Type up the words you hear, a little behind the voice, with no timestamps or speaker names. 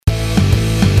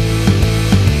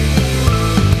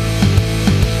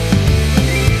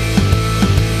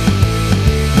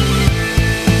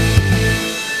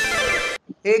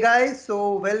guys,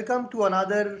 so welcome to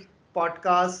another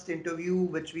podcast interview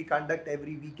which we conduct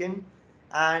every weekend.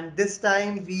 And this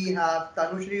time we have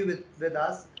Tanushri with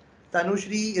us.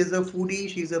 Tanushri is a foodie,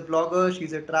 she's a blogger,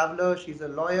 she's a traveler, she's a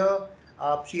lawyer.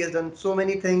 She has done so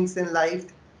many things in life.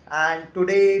 And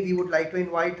today we would like to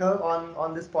invite her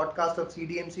on this podcast of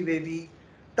CDMC where we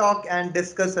talk and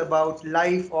discuss about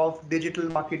life of digital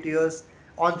marketeers,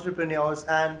 entrepreneurs,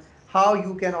 and how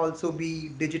you can also be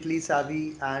digitally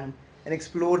savvy and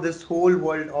explore this whole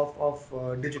world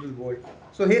of digital world.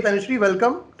 So hey Tanushree,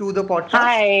 welcome to the podcast.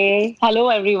 Hi, hello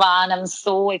everyone. I'm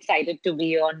so excited to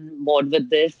be on board with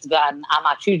this, and I'm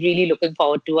actually really looking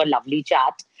forward to a lovely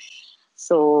chat.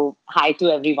 So, hi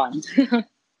to everyone.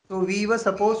 So we were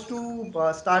supposed to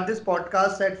start this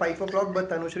podcast at 5 o'clock, but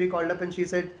Tanushri called up and she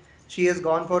said she has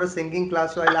gone for a singing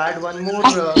class. So I'll add one more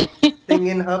thing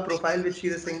in her profile, which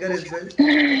she's a singer as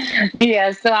well.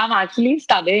 Yes, so I'm actually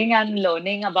studying and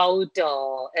learning about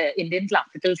Indian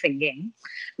classical singing.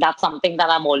 That's something that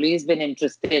I've always been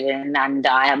interested in, and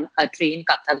I am a trained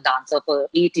Kathak dancer for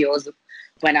 8 years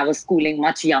when I was schooling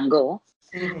much younger.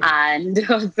 Mhm.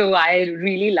 And so I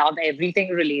really love everything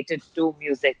related to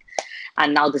music.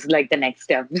 And now this is like the next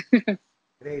step.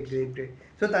 Great, great, great.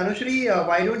 So, Tanushri,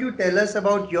 why don't you tell us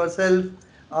about yourself,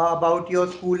 about your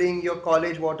schooling, your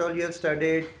college, what all you have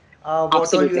studied, what all you have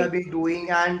Absolutely. been doing,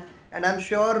 and I'm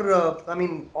sure, I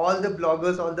mean, all the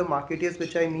bloggers, all the marketeers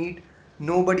which I meet,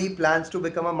 nobody plans to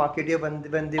become a marketeer when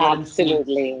they were in school.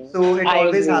 Absolutely. So it I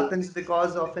always agree. happens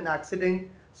because of an accident.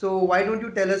 So why don't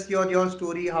you tell us your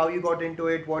story, how you got into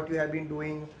it, what you have been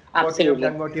doing, what you have Absolutely.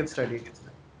 done, what you have studied.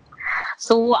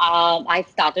 So I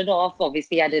started off.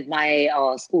 Obviously, I did my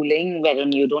schooling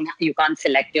wherein you can't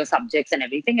select your subjects and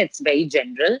everything. It's very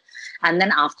general. And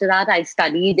then after that, I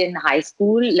studied in high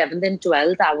school, 11th and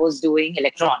 12th. I was doing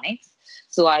electronics.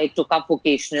 So I took up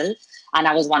vocational, and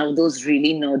I was one of those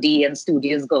really nerdy and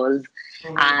studious girls.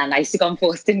 Mhm. And I used to come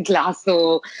first in class.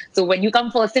 So when you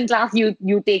come first in class,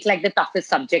 you take like the toughest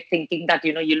subject, thinking that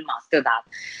you'll master that.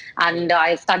 And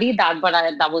I studied that, but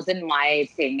that wasn't my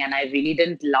thing, and I really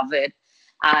didn't love it.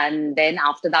 And then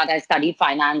after that, I studied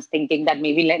finance, thinking that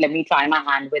maybe let me try my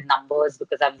hand with numbers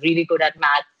because I'm really good at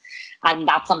math. And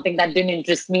that's something that didn't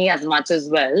interest me as much as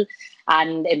well.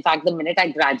 And in fact, the minute I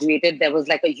graduated, there was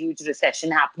like a huge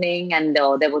recession happening, and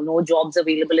there were no jobs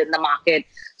available in the market.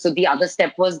 So the other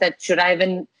step was that should I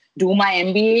even do my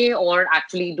MBA or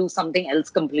actually do something else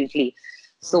completely?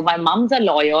 So my mom's a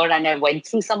lawyer, and I went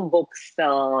through some books,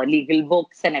 legal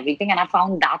books and everything, and I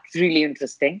found that really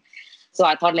interesting. So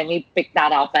I thought, let me pick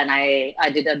that up, and I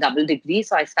did a double degree.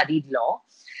 So I studied law.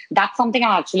 That's something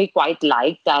I actually quite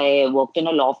liked. I worked in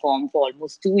a law firm for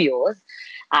almost 2 years.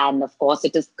 And of course,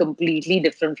 it is completely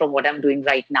different from what I'm doing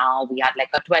right now. We had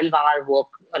like a 12-hour work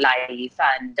life,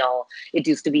 and it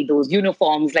used to be those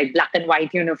uniforms, like black and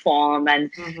white uniform,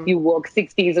 and Mhm. you work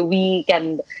 6 days a week,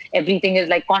 and everything is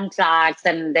like contracts,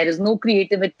 and there is no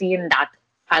creativity in that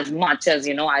as much as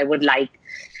I would like.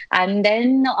 And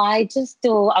then I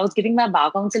was giving my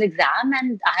bar council exam,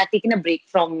 and I had taken a break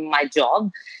from my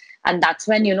job. And that's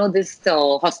when this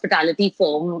hospitality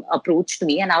firm approached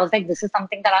me, and I was like, this is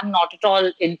something that I'm not at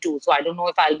all into, so I don't know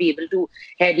if I'll be able to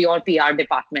head your PR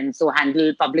department, so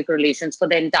handle public relations for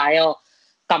the entire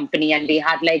company. And they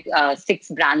had like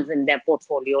 6 brands in their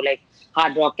portfolio, like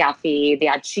Hard Rock Cafe, they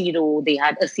had Shiro, they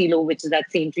had Asilo, which is at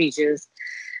St. Regis,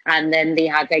 and then they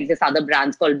had like this other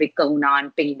brands called Big Kahuna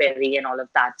and Pinkberry and all of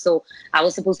that. So I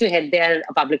was supposed to head their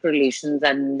public relations,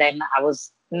 and then I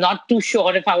was not too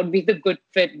sure if I would be the good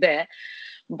fit there.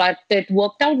 But it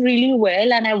worked out really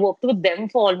well, and I worked with them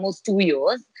for almost 2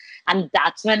 years. And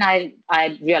that's when I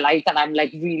realized that I'm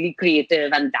like really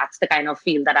creative, and that's the kind of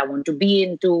field that I want to be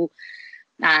into.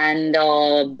 And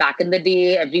back in the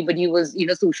day, everybody was,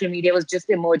 social media was just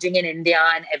emerging in India,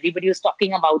 and everybody was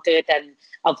talking about it. And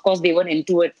of course, they were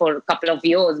into it for a couple of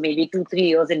years, maybe 2, 3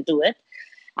 years into it.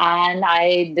 And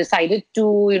I decided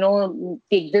to,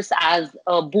 take this as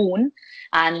a boon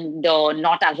and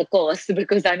not as a curse,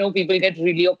 because I know people get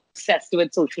really obsessed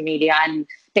with social media, and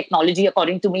technology,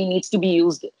 according to me, needs to be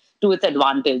used to its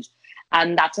advantage.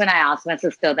 And that's when I asked my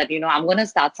sister that, I'm going to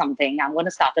start something. I'm going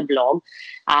to start a blog,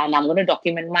 and I'm going to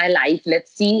document my life.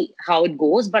 Let's see how it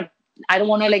goes. But I don't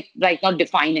want to like right now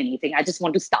define anything. I just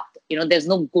want to start. There's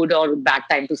no good or bad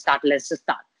time to start. Let's just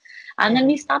start. And then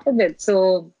we started it.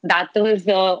 So that was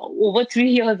over 3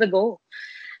 years ago.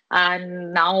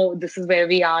 And now this is where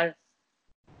we are.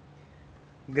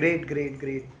 Great, great,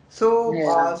 great. So,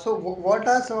 Yeah. what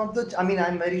are some of the? I mean,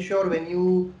 I'm very sure when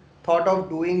you thought of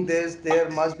doing this, there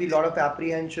must be a lot of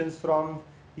apprehensions from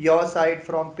your side,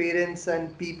 from parents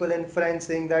and people and friends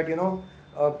saying that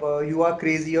you are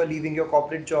crazy, you're leaving your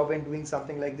corporate job and doing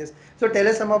something like this. So tell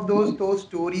us some of those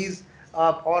stories,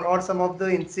 or some of the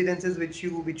incidences which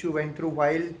you went through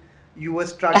while you were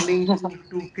struggling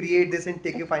to create this and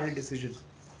take your final decision.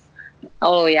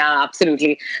 Oh, yeah,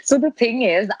 absolutely. So the thing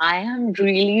is, I am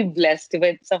really blessed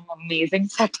with some amazing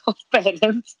set of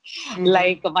parents. Mm-hmm.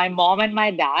 Like my mom and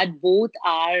my dad both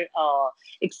are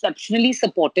exceptionally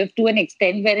supportive to an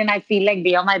extent wherein I feel like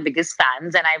they are my biggest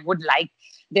fans and I would like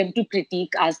them to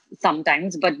critique us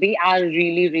sometimes, but they are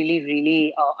really, really,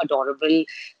 really adorable.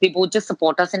 They both just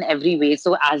support us in every way.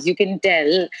 So as you can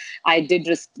tell, I did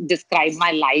describe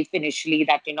my life initially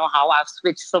that, how I've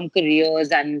switched from careers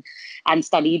and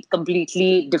studied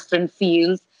completely different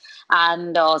fields.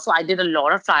 And so I did a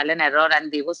lot of trial and error,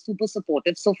 and they were super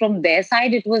supportive. So from their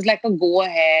side, it was like a go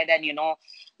ahead and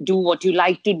do what you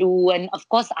like to do. And of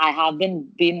course, I have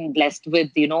been blessed with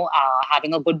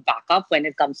having a good backup when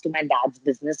it comes to my dad's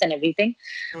business and everything.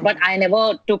 But Mm-hmm. I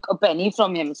never took a penny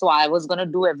from him, so I was gonna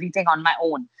do everything on my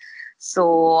own.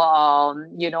 So,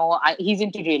 he's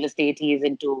into real estate. He's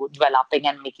into developing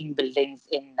and making buildings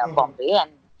in Mm-hmm. Bombay,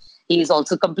 and he's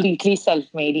also completely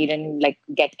self-made. He didn't like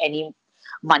get any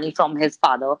money from his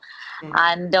father, Mm-hmm.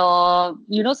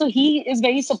 and so he is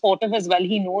very supportive as well.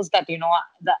 He knows that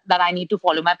that I need to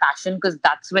follow my passion because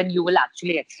that's when you will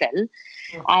actually excel.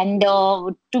 And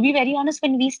to be very honest,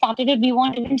 when we started it, we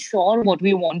weren't even sure what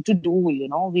we want to do. We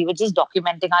were just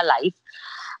documenting our life.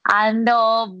 And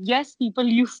yes, people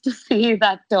used to say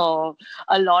that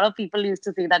a lot of people used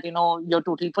to say that, you're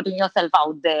totally putting yourself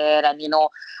out there. And,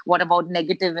 what about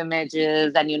negative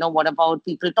images? And, what about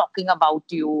people talking about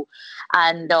you?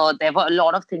 And there were a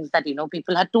lot of things that,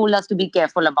 people had told us to be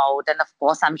careful about. And of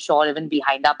course, I'm sure even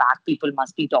behind our back, people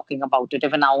must be talking about it,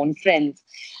 even our own friends.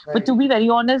 But Right. to be very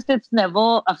honest, it's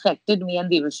never affected me and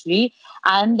Devashri.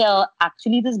 And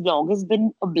actually, this blog has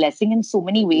been a blessing in so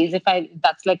many ways.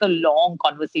 That's like a long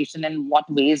conversation in what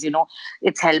ways,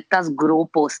 it's helped us grow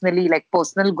personally. Like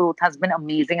personal growth has been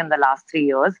amazing in the last 3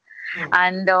 years. Mm-hmm.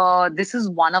 And this is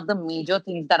one of the major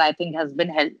things that I think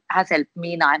has helped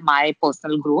me in my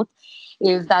personal growth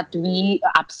is that we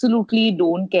absolutely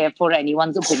don't care for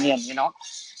anyone's opinion.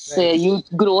 So Right. you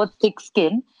grow thick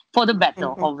skin for the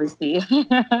better, obviously.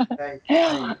 Right.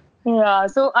 Right. Yeah,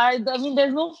 so I mean,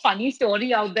 there's no funny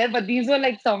story out there, but these were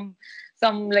like some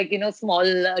like small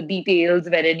details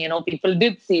wherein people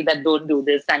did say that don't do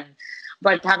this. And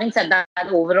but having said that,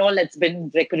 overall it's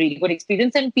been like a really good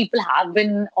experience, and people have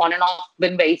been on and off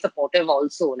been very supportive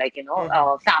also, like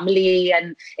Mm-hmm. family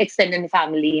and extended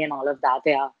family and all of that.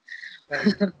 Yeah,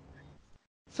 Right.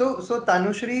 So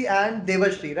Tanushri and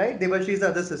Devashri, right? Devashri is the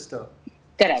other sister.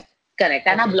 correct, correct.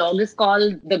 And our Okay. blog is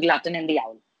called The Glutton and the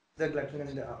Owl. The Glutton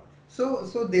and the Owl.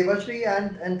 So Devashri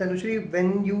and Tanushri,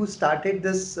 when you started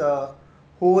this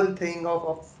whole thing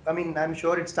of, I mean, I'm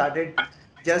sure it started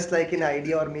just like an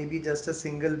idea or maybe just a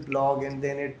single blog, and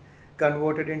then it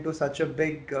converted into such a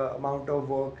big amount of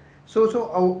work. So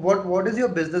what is your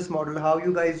business model? How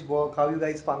you guys work? How you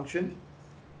guys function?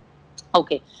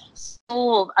 Okay.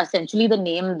 So essentially, the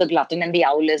name The Glutton and the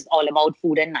Owl is all about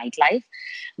food and nightlife.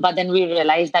 But then we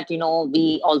realized that,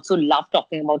 we also love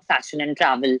talking about fashion and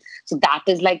travel. So that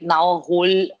is like now a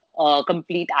whole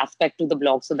complete aspect to the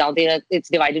blog. So now it's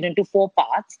divided into 4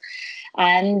 parts.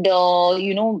 And,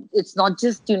 it's not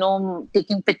just,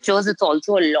 taking pictures, it's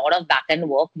also a lot of back end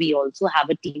work. We also have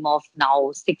a team of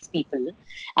now 6 people.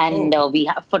 And Oh. we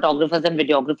have photographers and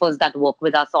videographers that work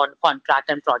with us on contract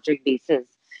and project basis.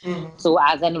 Mm-hmm. So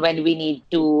as and when we need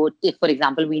to, if for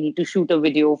example, we need to shoot a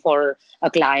video for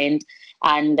a client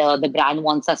and the brand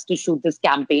wants us to shoot this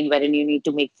campaign wherein you need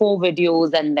to make 4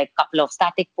 videos and like couple of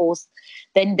static posts,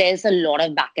 then there's a lot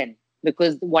of backend.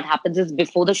 Because what happens is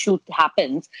before the shoot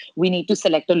happens, we need to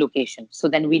select a location. So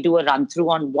then we do a run through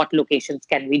on what locations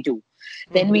can we do.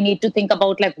 Then we Mm-hmm. need to think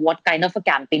about like what kind of a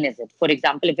campaign is it. For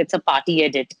example, if it's a party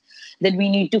edit, then we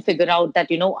need to figure out that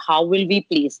how will we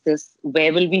place this,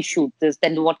 where will we shoot this,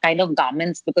 then what kind of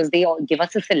garments, because they all give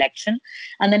us a selection,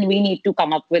 and then we need to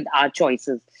come up with our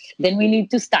choices. Then we need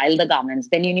to style the garments,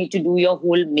 then you need to do your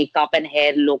whole makeup and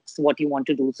hair looks, what you want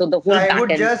to do, so the So whole I back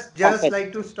would end just of just it.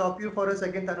 like to stop you for a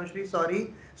second, Tanushri.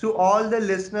 Sorry. So all the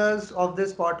listeners of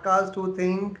this podcast who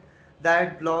think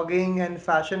that blogging and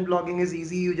fashion blogging is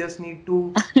easy, you just need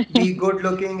to be good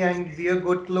looking and wear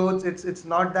good clothes. It's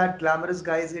not that glamorous,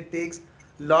 guys. It takes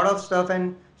a lot of stuff.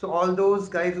 And so all those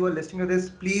guys who are listening to this,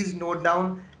 please note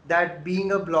down that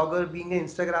being a blogger, being an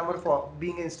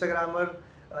Instagrammer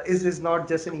is not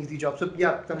just an easy job. So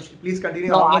yeah, Tanushri, please continue.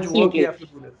 No, How much work you absolutely. have to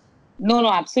do this? No,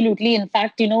 no, absolutely. In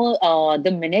fact,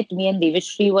 the minute me and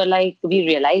Devashri were like, we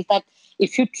realized that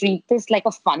if you treat this like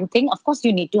a fun thing, of course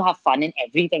you need to have fun in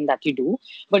everything that you do.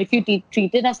 But if you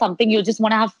treat it as something you just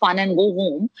want to have fun and go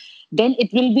home, then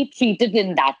it will be treated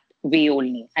in that way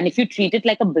only. And if you treat it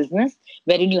like a business,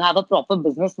 wherein you have a proper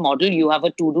business model, you have a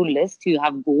to-do list, you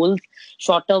have goals,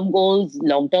 short-term goals,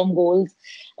 long-term goals,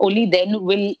 only then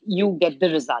will you get the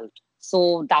result.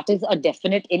 So that is a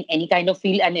definite in any kind of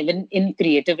field, and even in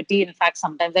creativity. In fact,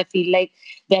 sometimes I feel like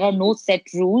there are no set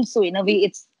rules. So in a way,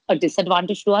 it's a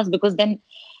disadvantage to us, because then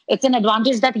it's an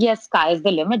advantage that yes, sky is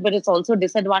the limit, but it's also a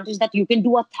disadvantage that you can do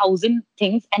 1,000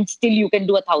 things and still you can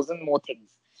do 1,000 more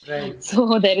things. Right.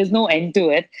 So there is no end to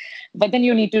it. But then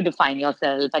you need to define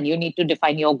yourself and you need to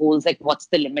define your goals, like what's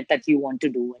the limit that you want to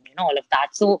do, and all of that.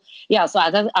 So yeah, so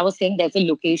as I was saying, there's a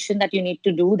location that you need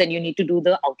to do, then you need to do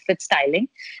the outfit styling,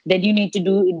 then you need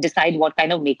to decide what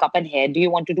kind of makeup and hair do you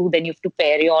want to do, then you have to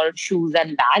pair your shoes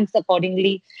and bags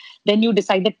accordingly. Then you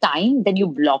decide the time, then you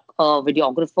block a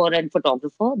videographer and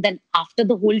photographer. Then after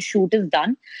the whole shoot is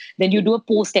done, then you do a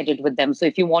post edit with them. So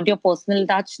if you want your personal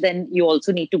touch, then you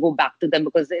also need to go back to them,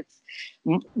 because it's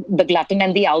the glutton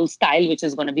and the owl style which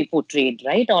is going to be portrayed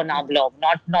right on our blog,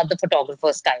 not the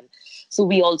photographer style. So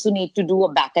we also need to do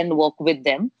a back end work with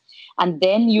them. And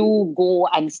then you go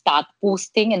and start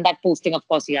posting. And that posting, of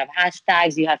course, you have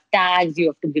hashtags, you have tags, you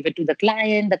have to give it to the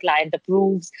client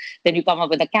approves, then you come up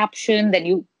with a caption, then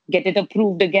you get it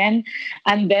approved again,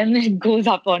 and then it goes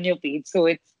up on your page. So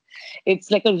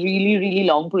it's like a really, really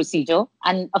long procedure.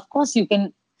 And of course, you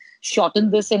can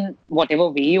shorten this in whatever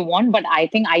way you want. But I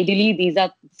think ideally these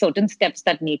are certain steps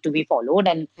that need to be followed,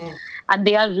 Mm. and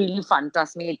they are really fun.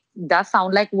 Trust me, it does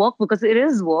sound like work because it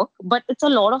is work, but it's a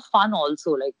lot of fun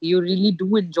also. Like you really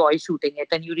do enjoy shooting it,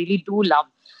 and you really do love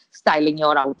styling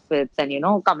your outfits and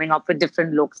coming up with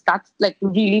different looks. That's like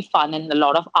really fun and a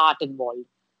lot of art involved.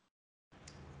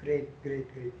 Great,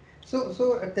 great, great. So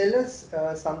tell us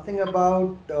something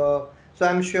about. So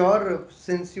I'm sure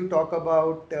since you talk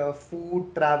about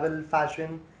food, travel,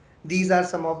 fashion, these are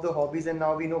some of the hobbies, and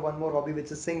now we know one more hobby,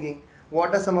 which is singing.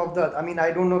 What are some of the? I mean,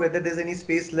 I don't know whether there's any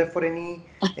space left for any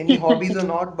hobbies or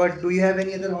not, but do you have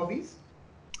any other hobbies?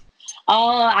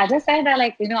 As I said,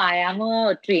 I am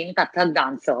a trained Kathak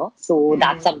dancer. So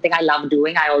that's Mm-hmm. something I love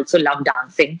doing. I also love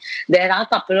dancing. There are a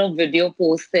couple of video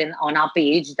posts on our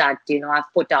page that,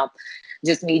 I've put up,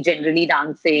 just me generally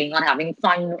dancing or having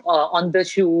fun on the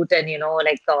shoot, and,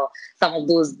 some of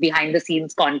those behind the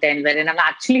scenes content wherein I'm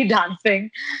actually dancing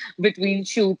between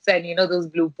shoots, and, those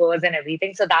bloopers and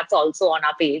everything. So that's also on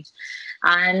our page.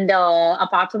 And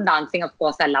apart from dancing, of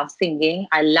course, I love singing.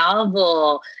 I love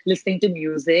listening to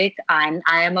music, and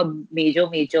I am a major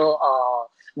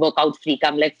workout freak.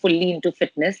 I'm like fully into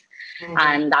fitness, Mm-hmm.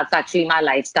 and that's actually my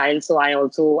lifestyle. So I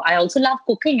also love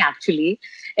cooking, actually.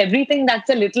 Everything that's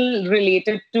a little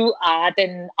related to art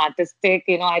and artistic,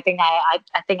 I think I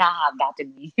have that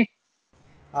in me.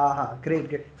 Great,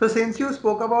 great. So since you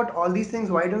spoke about all these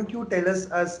things, why don't you tell us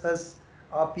as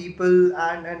people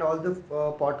and all the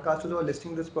podcasters who are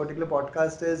listening to this particular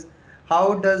podcast is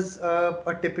how does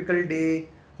a typical day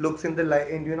looks in the life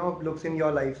in looks in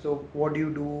your life. So what do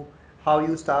you do? How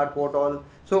you start? What all?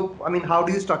 So I mean, how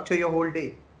do you structure your whole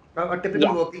day? A typical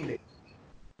Yeah. working day.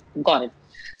 Got it.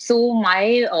 So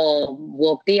my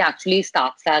workday actually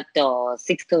starts at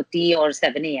 6:30 or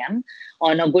 7 a.m.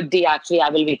 On a good day, actually, I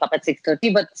will wake up at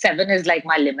 6:30, but 7 is like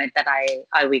my limit, that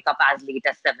I wake up as late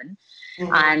as 7.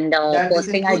 Mm-hmm. And That this first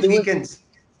thing I includes do is weekends.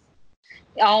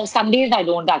 Sundays I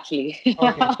don't actually.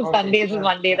 Okay, okay. Sundays is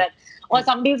one day that, or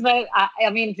some days where I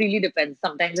mean, it really depends.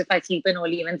 Sometimes if I sleep in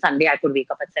early, even Sunday I could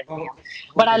wake up at 7 Oh, a.m.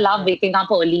 But I okay. love waking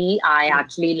up early. I Mm,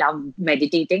 actually love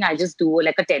meditating. I just do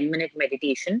like a 10-minute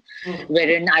meditation, mm,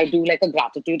 wherein I do like a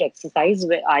gratitude exercise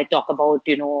where I talk about,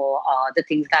 the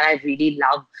things that I really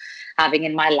love having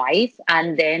in my life.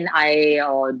 And then I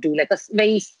do like a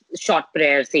very short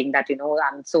prayer saying that,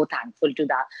 I'm so thankful to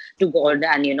that, to God,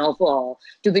 and,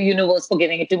 to the universe for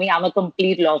giving it to me. I'm a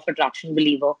complete law of attraction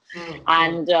believer. mm, mm.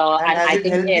 And And has I it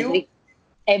think helped you?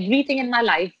 everything in my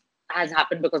life has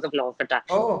happened because of law of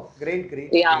attraction. Oh, great, great,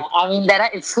 Yeah, great. I mean, there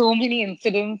are so many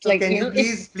incidents, So like, can you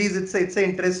it's, please, it's an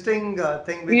interesting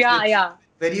thing yeah, which yeah.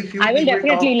 very few I will people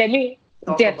definitely let me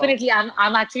talk about. definitely.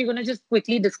 I'm actually going to just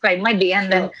quickly describe my day,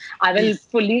 and then Sure, I will please.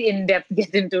 fully in depth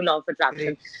get into law of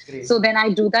attraction. Great, great. So then I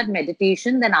do that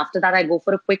meditation. Then after that, I go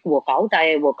for a quick workout.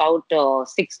 I work out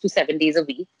 6 to 7 days a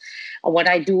week. What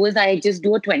I do is I just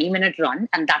do a 20-minute run,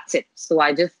 and that's it. So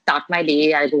I just start my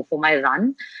day. I go for my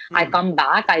run. I Hmm. come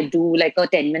back. I do like a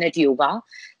 10-minute yoga.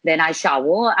 Then I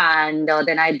shower, and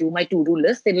then I do my to-do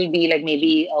list. It will be like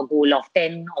maybe a goal of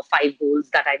 10 or 5 goals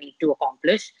that I need to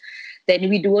accomplish. Then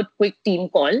we do a quick team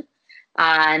call.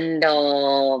 And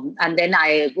then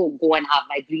I go and have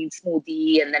my green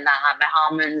smoothie, and then I have my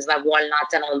almonds, my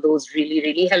walnuts, and all those really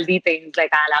really healthy things.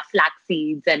 Like I'll have flax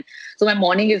seeds, and so my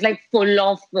morning is like full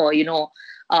of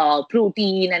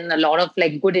protein and a lot of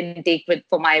like good intake with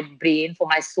for my brain, for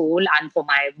my soul, and for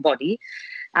my body.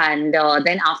 And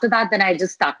then after that, then I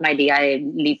just start my day. I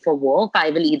leave for work. I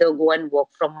will either go and work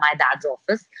from my dad's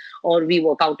office, or we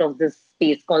work out of this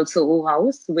space called Soho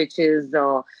House, which is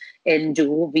in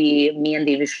Juhu. Me and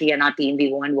Devishri and our team, we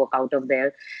go and work out of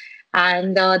there.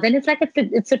 And then it's like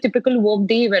it's a typical work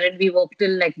day wherein we work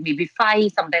till like maybe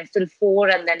 5, sometimes till 4,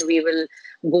 and then we will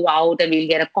go out and we'll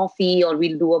get a coffee or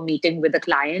we'll do a meeting with a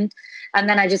client. And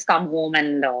then I just come home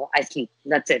and I sleep.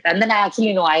 That's it. And then I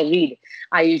actually know I read.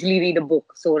 I usually read a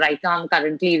book. So right now I'm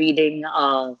currently reading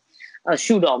a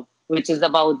Shoe Dog, which is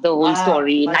about the whole Ah,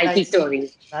 story, quite Nike nicely. story.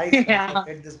 Nice, nice. I've Yeah.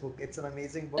 read this book. It's an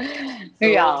amazing book. So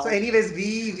Yeah. anyways,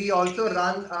 we also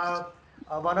run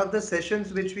one of the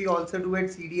sessions which we also do at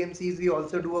CDMCs. We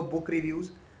also do a book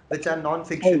reviews, which are Oh,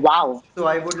 non-fiction. wow. So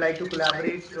I would like to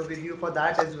collaborate with you for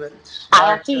that as well. I But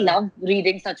actually love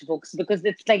reading such books because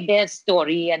it's like their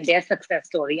story and their success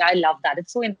story. I love that.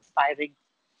 It's so inspiring.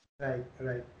 right,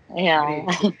 right, Yeah, great,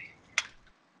 great.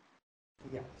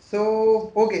 Yeah.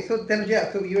 So okay. So then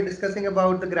yeah. So we were discussing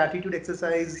about the gratitude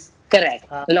exercise. correct.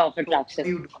 Uh, Law of so what do attraction.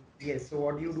 you do? Yes. So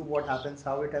what do you do? What happens?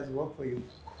 How it has worked for you?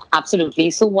 Absolutely.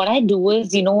 So what I do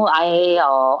is,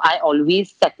 I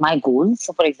always set my goals.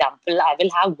 So for example, I will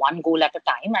have one goal at a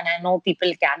time, and I know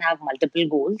people can have multiple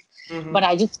goals, but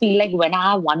Mm-hmm. I just feel like when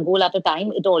I have one goal at a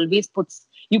time, it always puts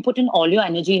you put in all your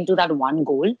energy into that one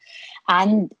goal,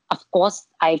 and of course,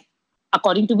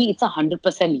 according to me, it's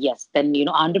 100% yes. Then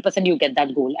 100% you get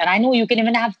that goal, and I know you can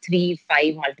even have 3,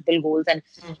 5 multiple goals, and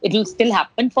it will still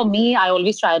happen. For me, I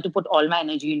always try to put all my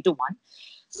energy into one.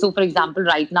 So, for example,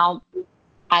 right now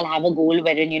I'll have a goal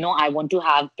wherein, I want to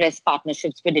have press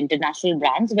partnerships with international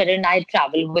brands, wherein I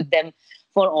travel with them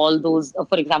for all those.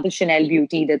 For example, Chanel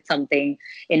Beauty did something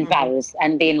in Mm-hmm. Paris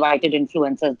and they invited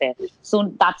influencers there.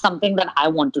 So that's something that I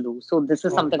want to do. So this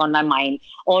is Okay. something on my mind,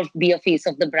 or be a face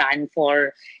of the brand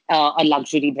for a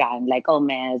luxury brand like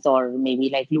Hermes or maybe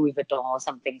like Louis Vuitton or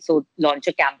something. So launch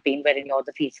a campaign wherein you're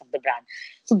the face of the brand.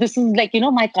 So this is like,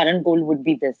 my current goal would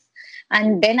be this,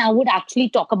 and then I would actually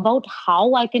talk about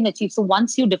how I can achieve. So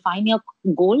once you define your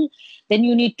goal, then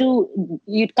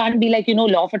you can't be like,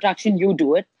 law of attraction, you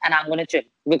do it and I'm going to chill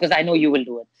because I know you will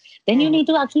do it. Then you Mm-hmm. need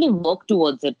to actually work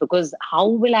towards it, because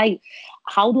how do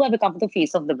I become the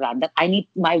face of the brand? That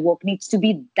my work needs to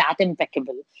be that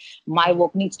impeccable. My Mm-hmm.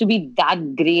 work needs to be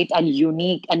that great and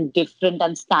unique and different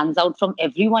and stands out from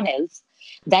everyone else,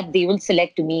 that they will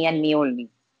select me and me only.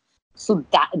 So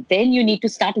that then you need to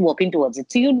start working towards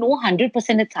it. So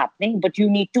 100% it's happening, but you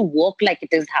need to work like it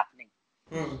is happening.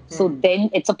 So Mm-hmm. then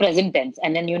it's a present tense,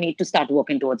 and then you need to start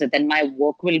working towards it. Then my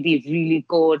work will be really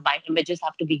good. My images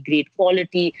have to be great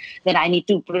quality. Then I need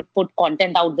to put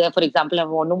content out there. For example, I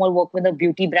want to more work with a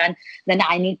beauty brand. Then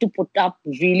I need to put up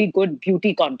really good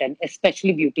beauty content,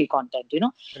 especially beauty content.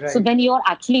 So Right. then you're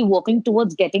actually working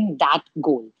towards getting that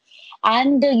goal,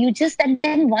 and and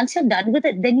then once you're done with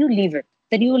it, then you leave it.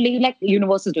 Then you leave like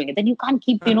universe is doing it. Then you can't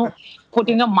keep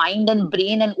putting your mind and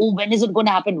brain and, oh, when is it going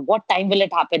to happen, what time will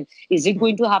it happen, is it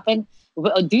going to happen,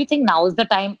 do you think now is the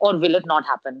time, or will it not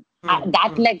happen?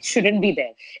 That Mm-hmm. like shouldn't be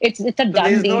there. It's a So there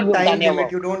done is deal, no you've done time your limit.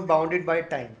 work. You don't bound it by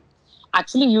time.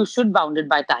 Actually, you should bound it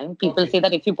by time. People Okay. say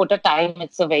that if you put a time,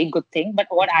 it's a very good thing. But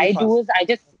what It'll be I do fast.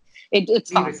 is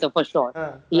it's Leave it. faster for sure.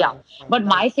 Uh, Yeah. uh, But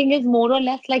my nice. thing is more or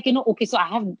less like, okay, so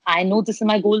I know this is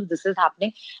my goal. This is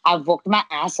happening. I've worked my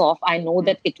ass off. I know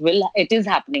that it is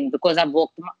happening because I've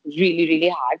worked really, really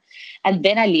hard. And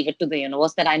then I leave it to the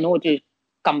universe that I know it will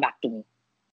come back to me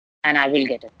and I will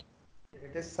get it.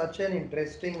 It is such an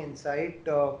interesting insight.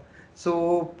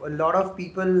 So a lot of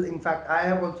people, in fact, I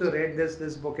have also read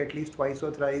this book at least twice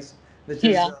or thrice, which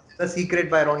is Yeah. The Secret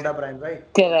by Rhonda Byrne, right?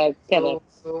 Correct. So Correct.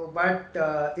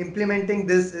 but implementing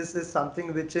this is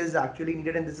something which is actually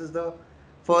needed, and this is the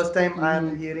first time I am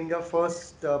Mhm. hearing a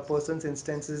first person's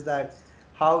instances that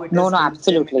how it No, has no, helped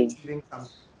them in absolutely. achieving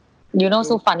something. So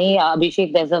So, funny,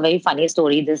 Abhishek, there's a very funny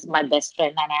story. This is my best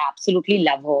friend, and I absolutely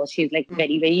love her. She's like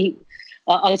very, very,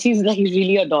 she's like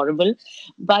really adorable.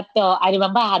 But I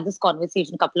remember I had this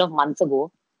conversation a couple of months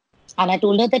ago, and I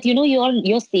told her that,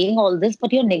 you're saying all this,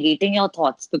 but you're negating your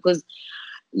thoughts, because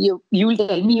you'll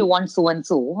tell me you want so and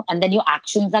so, and then your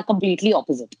actions are completely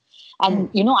opposite. And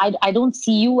Hmm. I don't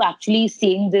see you actually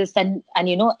saying this, and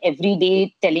every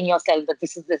day telling yourself that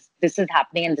this is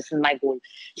happening and this is my goal.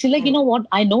 She's like, you Hmm. know what,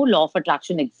 I know law of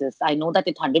attraction exists, I know that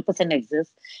it 100%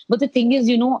 exists, but the thing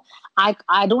is,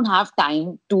 I don't have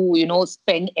time to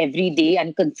spend every day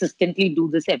and consistently do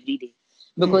this every day,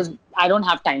 Hmm. because I don't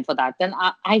have time for that. And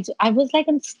I was like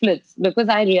in splits, because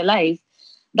I realized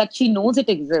that she knows it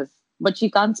exists, but she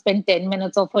can't spend 10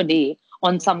 minutes of her day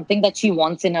on something that she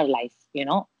wants in her life.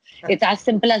 It's as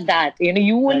simple as that.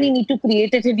 You only Right. need to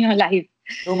create it in your life.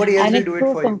 Nobody else And will it's do it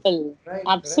so for you. simple. Right. Right.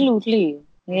 Absolutely.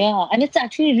 Hmm. Yeah. And it's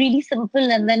actually really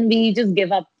simple. And then we just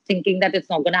give up thinking that it's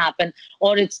not going to happen,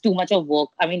 or it's too much of work.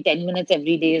 I mean, 10 minutes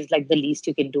every day is like the least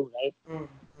you can do, right? Mm,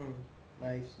 mm.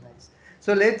 Nice, nice.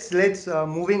 So let's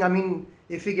moving. I mean,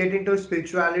 if we get into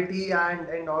spirituality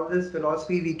and all this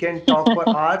philosophy, we can talk for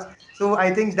hours. So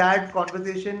I think that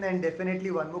conversation, and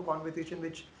definitely one more conversation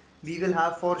which we will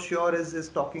have for sure, is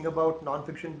talking about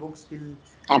non-fiction books. We'll do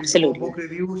a Absolutely. book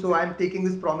review. So I'm taking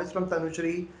this promise from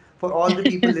Tanushri for all the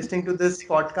people listening to this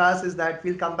podcast is that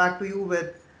we'll come back to you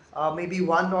with maybe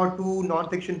one or two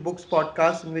non-fiction books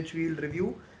podcasts in which we'll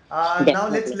review. Now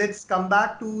let's Definitely. let's come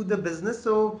back to the business.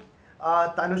 So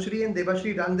Tanushri and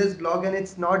Devashri run this blog, and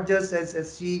it's not just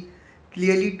as she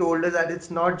clearly told us that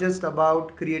it's not just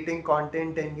about creating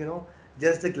content and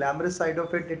just the glamorous side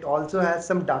of it. It also has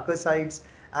some darker sides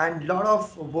and lot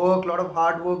of work, lot of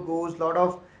hard work goes, lot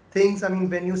of things. I mean,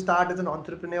 when you start as an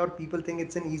entrepreneur, people think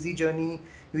it's an easy journey.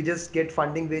 You just get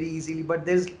funding very easily, but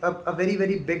there's a very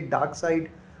very big dark side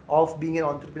of being an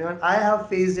entrepreneur. I have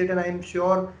faced it, and I'm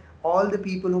sure all the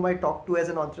people whom I talk to as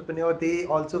an entrepreneur, they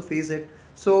also face it.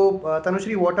 So,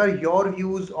 Tanushri, what are your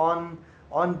views on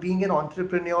being an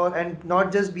entrepreneur and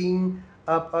not just being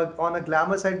on a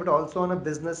glamour side, but also on a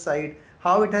business side?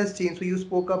 How it has changed? So, you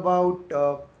spoke about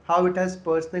how it has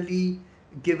personally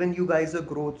given you guys a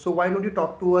growth. So, why don't you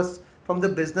talk to us from the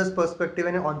business perspective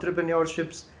and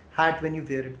entrepreneurship's hat when you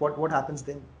wear it? What happens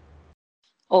then?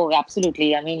 Oh,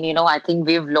 absolutely. I mean, I think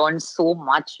we've learned so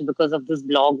much because of this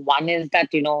blog. One is that,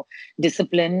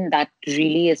 discipline, that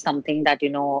really is something that,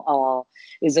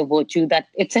 is a virtue, that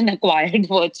it's an acquired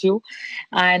virtue.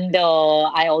 And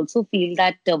I also feel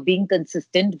that being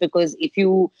consistent, because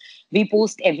we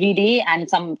post every day, and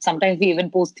sometimes we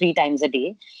even post 3 times a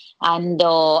day. And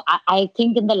I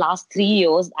think in the last 3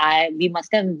 years, we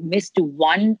must have missed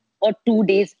 1 or 2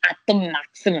 days at the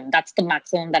maximum. That's the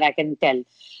maximum that I can tell,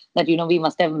 that we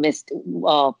must have missed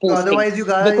So, posting, otherwise, you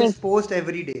guys because post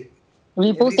every day, we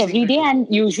every post every single day, day. and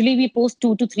usually we post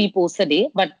 2 to 3 posts a day,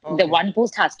 but the Okay. one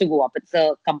post has to go up. It's a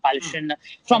Hmm. compulsion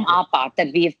from Okay. our part,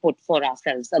 that we have put for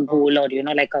ourselves a Okay. goal, or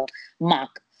like a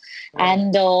mark. Right.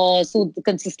 And so the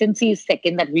consistency is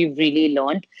second, that we've really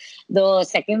learned. The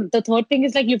third thing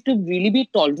is, like, you have to really be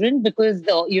tolerant, because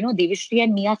Devishri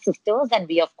and me are sisters, and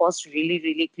we are, of course, really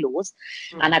really close.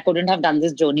 Hmm. And I couldn't have done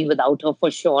this journey without her,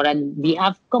 for sure. And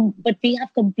Hmm. but we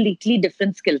have completely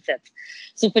different skill sets.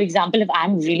 So, for example, if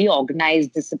I'm really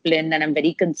organized, disciplined, and I'm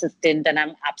very consistent, and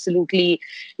I'm absolutely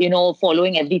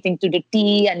following everything to the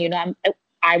T, and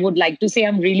I would like to say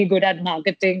I'm really good at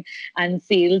marketing and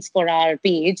sales for our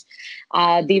page.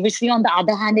 Devashri, on the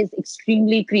other hand, is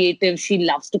extremely creative. She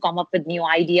loves to come up with new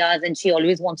ideas, and she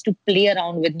always wants to play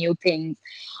around with new things.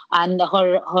 And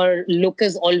her look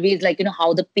is always like,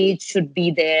 how the page should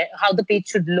be there, how the page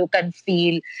should look and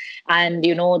feel. And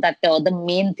that the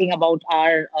main thing about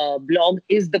our blog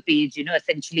is the page,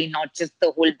 essentially, not just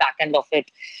the whole back end of it.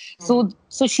 Hmm.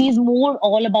 So she's more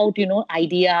all about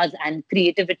ideas and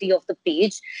creativity of the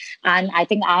page. And I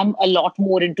think I'm a lot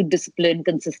more into discipline,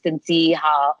 consistency,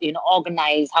 how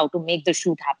organize, how to make the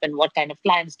shoot happen, what kind of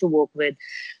clients to work with.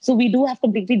 So we do have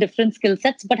completely different skill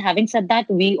sets, but having said that,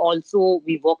 we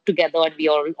work together, and we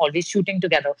are always shooting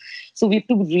together. So we have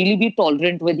to really be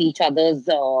tolerant with each other's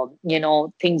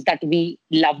things that we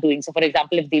love doing. So, for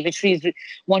example, if Devashri is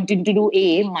wanting to do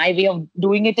A, my way of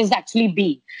doing it is actually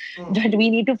B. Hmm. But we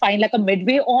need to find like a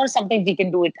midway, or sometimes we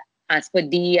can do it as per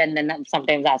D, and then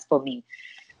sometimes as per me.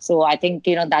 So I think,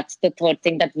 that's the third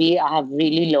thing that we have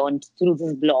really learned through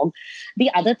this blog.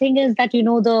 The other thing is that,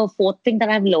 the fourth thing that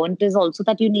I've learned is also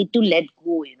that you need to let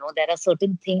go. There are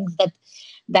certain things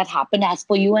that happen as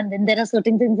per you, and then there are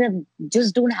certain things that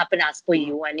just don't happen as per Hmm.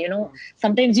 you. And Hmm.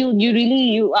 sometimes you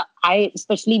really I,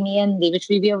 especially me and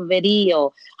Devashri, we are very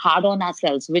hard on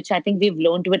ourselves, which I think we've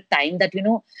learned with time, that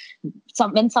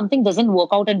when something doesn't work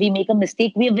out and we make a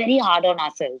mistake, we are very hard on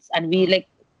ourselves, and we Hmm. like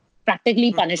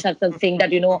practically punish ourselves, saying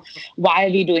that why are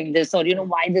we doing this, or Hmm.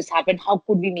 why this happened, how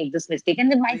could we make this mistake,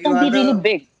 and it So might not be really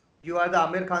big. you are the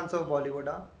Amir Khans of Bollywood,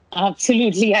 huh?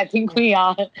 Absolutely, I think Hmm, we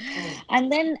are. hmm,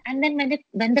 And then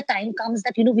when the time comes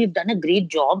that we've done a great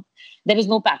job, there is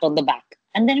no pat on the back.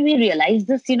 And then we realize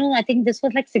this, I think this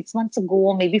was like 6 months ago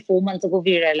or maybe 4 months ago.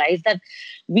 We realized that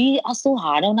we are so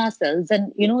hard on ourselves,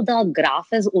 and the graph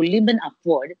has only been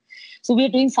upward. So we are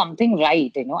doing something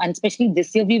right, and especially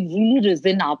this year we've really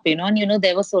risen up, and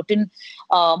there were certain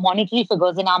monetary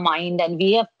figures in our mind, and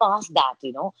we have passed that,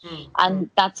 hmm, hmm. and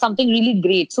that's something really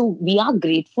great. So we are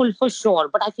grateful for sure,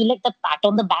 but I feel like the pat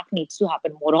on the back needs to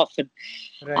happen more often.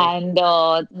 Right. And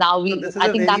now So this is I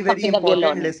a think very, that's very something that we are important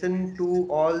learning. lesson to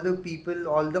all the people,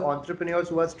 all the entrepreneurs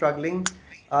who are struggling.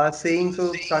 Saying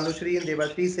so, Tanushri and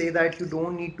Devashri say that you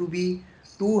don't need to be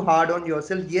too hard on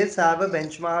yourself. Yes, have a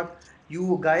benchmark.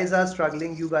 You guys are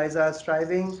struggling, you guys are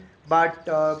striving, but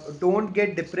don't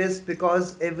get depressed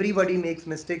because everybody makes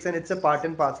mistakes and it's a part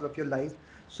and parcel of your life.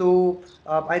 So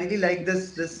I really like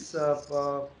this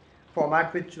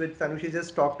format which Tanushri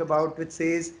just talked about, which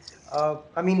says,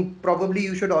 I mean, probably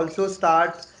you should also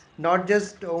start not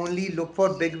just only look for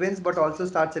big wins, but also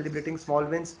start celebrating small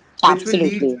wins, which will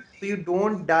lead Absolutely. so you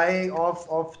don't die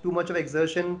of too much of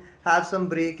exertion. Have some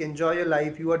break, enjoy your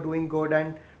life. You are doing good,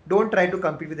 and don't try to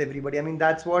compete with everybody. I mean,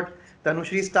 that's what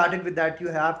Tanushri started with. That you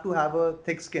have to have a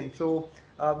thick skin. So,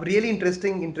 really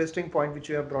interesting point which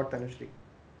you have brought, Tanushri.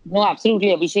 No, absolutely,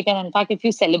 Abhishek. And in fact, if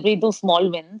you celebrate those small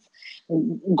wins,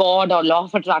 God or law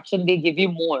of attraction, they give you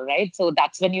more, right? So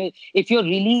that's when if you're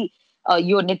really,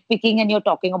 you're nitpicking and you're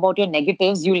talking about your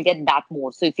negatives, you'll get that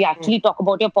more. So if you Hmm. actually talk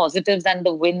about your positives and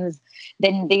the wins,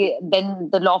 then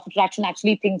the law of attraction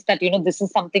actually thinks that, this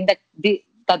is something that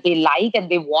they like and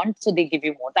they want, so they give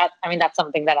you more. That's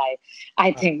something that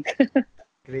I think.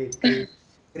 Great, great,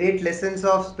 great lessons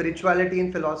of spirituality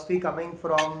and philosophy coming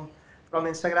from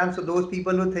Instagram. So those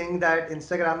people who think that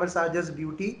Instagrammers are just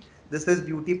beauty, this is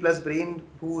beauty plus brain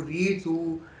who reads,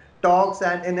 who talks,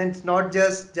 and it's not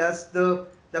just the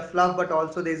fluff, but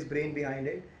also there's brain behind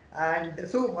it. And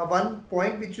so one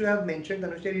point which you have mentioned,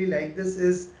 Anushka, I really like this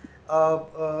is uh,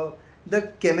 uh,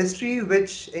 the chemistry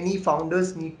which any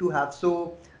founders need to have.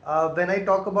 So when I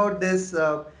talk about this.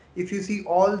 If you see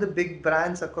all the big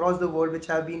brands across the world which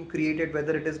have been created,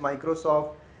 whether it is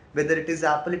Microsoft, whether it is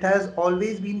Apple, it has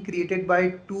always been created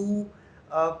by two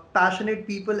passionate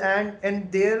people, and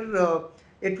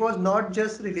it was not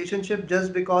just relationship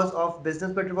just because of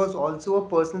business, but it was also a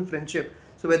personal friendship.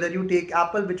 So whether you take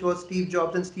Apple, which was Steve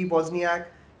Jobs and Steve Wozniak,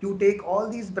 you take all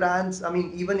these brands. I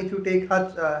mean, even if you take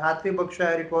Hathway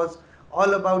Berkshire, it was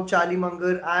all about Charlie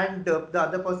Munger and the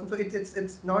other person. So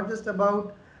it's not just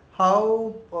about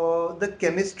how the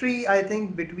chemistry, I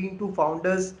think, between two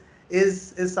founders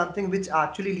is something which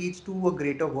actually leads to a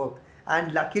greater work.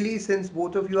 And luckily, since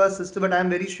both of you are sister, but I'm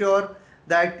very sure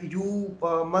that you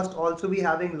must also be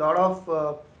having a lot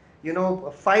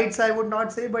of fights, I would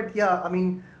not say, but yeah, I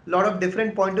mean, a lot of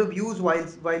different point of views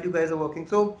while you guys are working.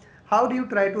 So how do you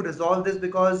try to resolve this?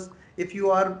 Because if you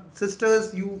are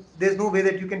sisters, you there's no way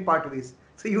that you can part ways.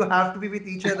 So you have to be with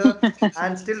each other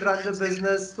and still run the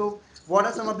business. So what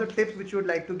are some of the tips which you would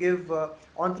like to give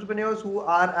entrepreneurs who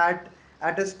are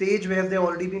at a stage where they've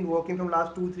already been working from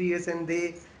last 2 3 years, and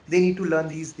they need to learn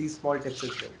these small tips as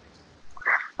well?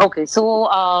 Okay,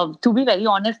 so to be very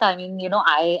honest, I mean,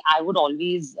 I would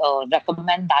always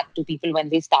recommend that to people when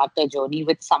they start their journey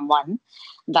with someone,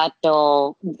 that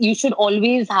you should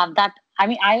always have that. I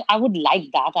mean, I would like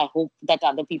that. I hope that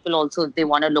other people also, if they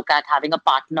want to look at having a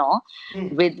partner Hmm.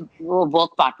 with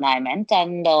work partner, I meant.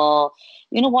 And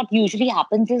what usually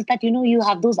happens is that you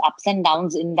have those ups and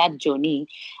downs in that journey,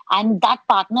 and that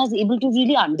partner is able to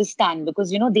really understand,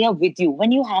 because they are with you.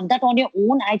 When you have that on your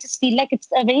own, I just feel like it's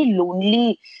a very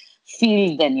lonely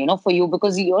feel then, for you,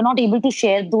 because you're not able to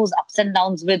share those ups and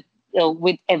downs with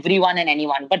everyone and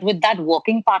anyone. But with that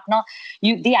working partner,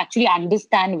 they actually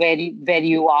understand where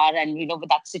you are, and with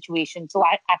that situation. So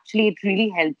actually it really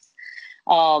helps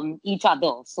each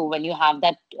other. So when you have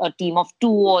that a team of two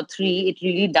or three, it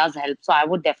really does help. So I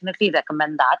would definitely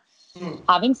recommend that. Hmm.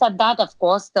 Having said that, of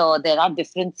course, there are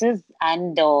differences,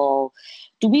 and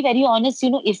to be very honest,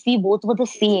 if we both were the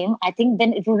same, I think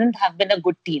then it wouldn't have been a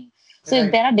good team. So if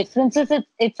Right. there are differences,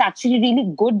 it's actually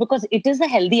really good, because it is a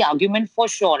healthy argument for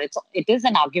sure. It is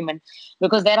an argument,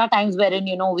 because there are times wherein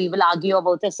we will argue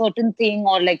about a certain thing,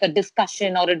 or like a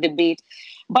discussion or a debate.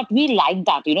 But we like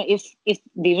that, if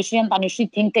Devashri and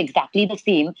Tanushree think exactly the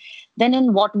same, then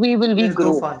in what way will we There's no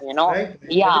grow, fun, right? I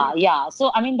yeah, agree. yeah.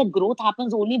 So I mean, the growth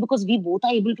happens only because we both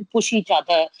are able to push each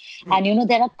other, Hmm. and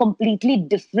there are completely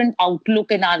different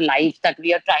outlook in our life that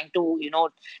we are trying to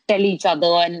tell each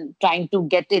other, and trying to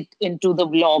get it into the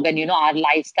vlog, and our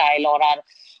lifestyle,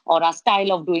 or our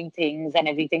style of doing things and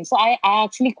everything. So I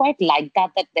actually quite like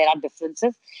that there are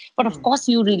differences. But of Hmm. course,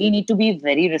 you really need to be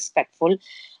very respectful,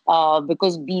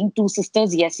 because being two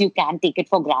sisters, yes, you can take it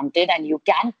for granted, and you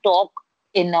can talk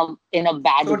in a So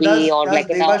bad way, does or does like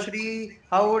in a Devashri,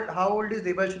 how old is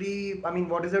Devashri? I mean,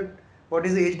 what is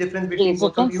the age difference between age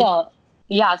both of difference.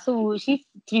 you? Yeah, so she's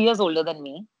 3 years older than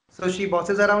me. So she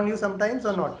bosses around you sometimes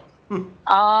or not?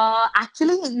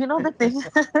 Actually, the thing,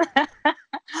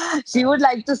 she would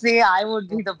like to say I would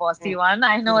be the bossy one.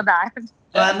 I know that.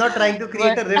 No, I'm not trying to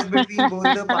create But a rift between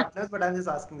both the partners, but I'm just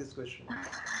asking this question.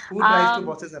 Who tries to um,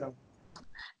 bosses around?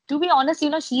 to be honest,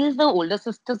 she is the older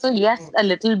sister. So yes, a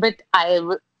little bit.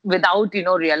 Without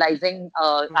realizing,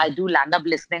 I do land up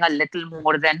listening a little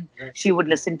more than she would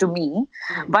listen to me.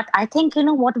 But I think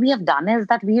what we have done is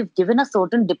that we have given a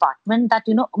certain department that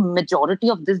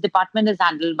majority of this department is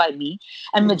handled by me,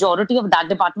 and majority of that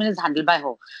department is handled by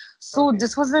her. So Okay.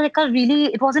 this was like a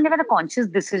really, it wasn't even a conscious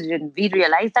decision. We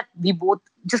realized that we both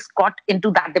just got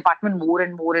into that department more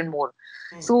and more and more.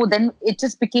 So then it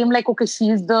just became like, okay,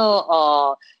 she's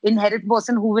the inherent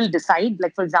person who will decide.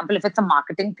 Like, for example, if it's a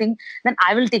marketing thing, then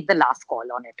I will take the last call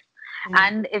on it.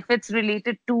 And if it's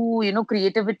related to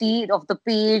creativity of the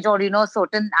page, or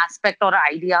certain aspect or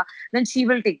idea, then she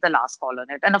will take the last call on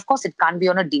it. And of course, it can't be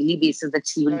on a daily basis that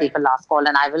she will take Right. a last call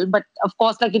and I will. But of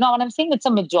course, like what I'm saying, it's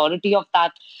a majority of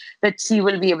that she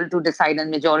will be able to decide,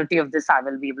 and majority of this I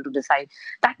will be able to decide.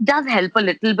 That does help a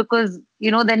little, because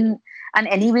then, and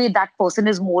anyway, that person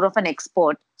is more of an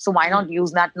expert, so why not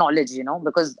use that knowledge,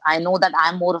 because I know that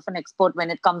I'm more of an expert when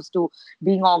it comes to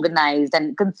being organized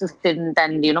and consistent,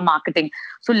 and marketing.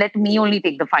 So let me only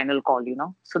take the final call,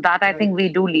 so that I Right. think we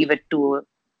do leave it to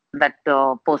that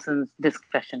person's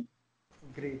discretion.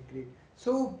 Great, great.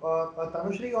 So,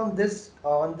 Tanushri, on this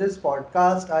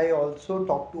podcast, I also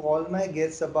talk to all my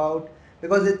guests about,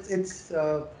 because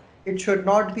it should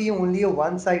not be only a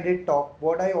one-sided talk.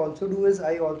 What I also do is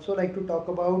I also like to talk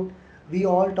about. We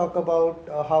all talk about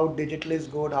how digital is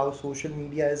good, how social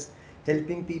media is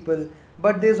helping people,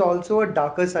 but there's also a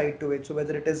darker side to it. So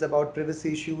whether it is about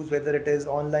privacy issues, whether it is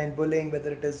online bullying,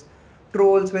 whether it is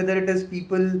trolls, whether it is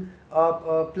people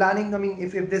planning. I mean,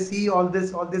 if they see all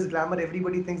this glamour,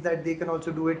 everybody thinks that they can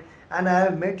also do it. And I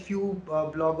have met few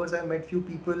bloggers, I have met few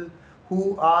people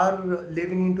who are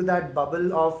living into that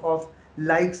bubble of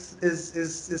likes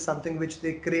is something which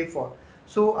they crave for.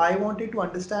 So I wanted to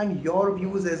understand your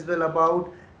views as well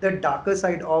about the darker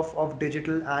side of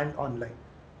digital and online.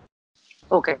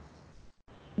 Okay.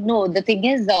 No, the thing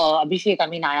is, Abhishek, I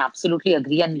mean, I absolutely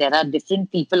agree. And there are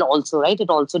different people also, right? It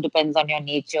also depends on your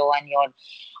nature and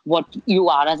what you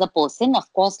are as a person.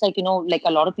 Of course, like, like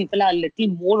a lot of people are a little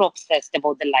more obsessed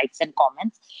about the likes and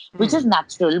comments, which is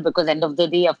natural, because end of the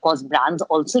day, of course, brands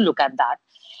also look at that.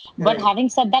 But Right. having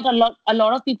said that, a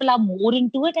lot of people are more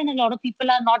into it, and a lot of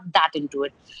people are not that into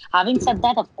it. Having said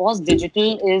that, of course,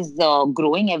 digital is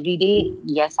growing every day.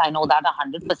 Yes, I know that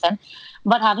 100%.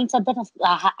 But having said that,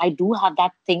 I do have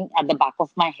that thing at the back of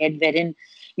my head, wherein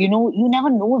you never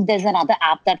know if there's another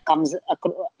app that comes.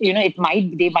 They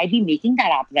might be making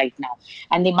that app right now,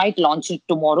 and they might launch it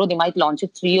tomorrow. They might launch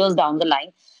it 3 years down the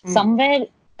line. Somewhere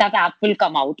that app will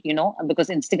come out, because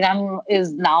Instagram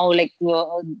is now like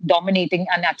dominating,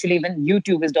 and actually even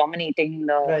YouTube is dominating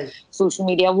the Right. social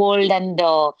media world, and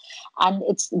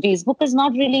it's Facebook is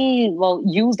not really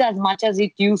used as much as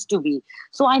it used to be.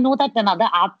 So I know that another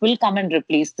app will come and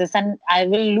replace this, and I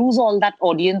will lose all that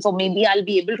audience, or maybe I'll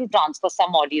be able to transfer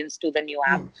some audience to the new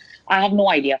app. I have no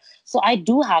idea. So I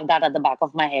do have that at the back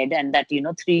of my head, and that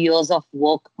 3 years of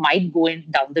work might go in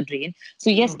down the drain. So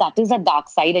yes, that is a dark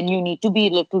side, and you need to be a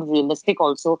little realistic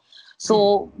also.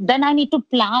 So then I need to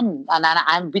plan, and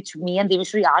I'm which me and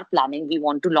Devashri are planning. We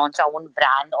want to launch our own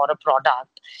brand or a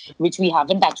product, which we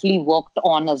haven't actually worked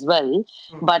on as well.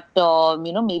 But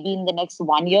maybe in the next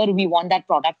 1 year, we want that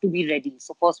product to be ready.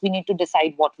 So first, we need to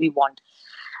decide what we want,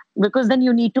 because then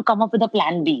you need to come up with a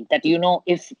plan B, that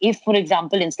if for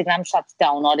example Instagram shuts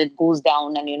down or it goes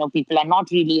down, and people are not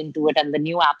really into it, and the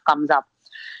new app comes up,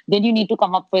 then you need to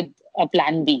come up with a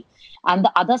plan B. And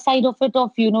the other side of it,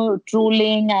 of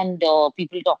trolling and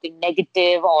people talking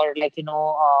negative, or like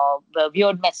the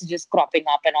weird messages cropping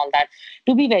up and all that.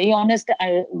 To be very honest,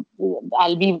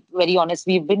 I'll be very honest.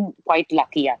 We've been quite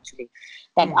lucky actually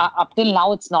that Hmm. up till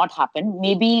now it's not happened.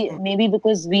 Maybe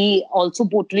because we also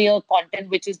portray a content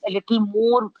which is a little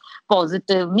more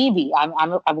positive. Maybe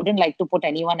I wouldn't like to put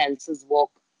anyone else's work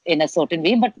in a certain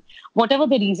way, but whatever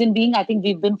the reason being, I think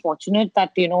we've been fortunate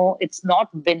that it's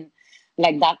not been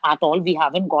like that at all. We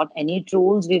haven't got any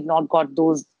trolls. We've not got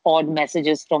those odd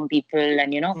messages from people,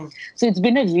 and Hmm. so it's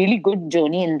been a really good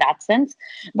journey in that sense.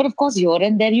 But of course, here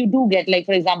and there you do get, like,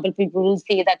 for example, people will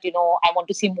say that I want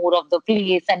to see more of the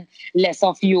place and less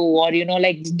of you, or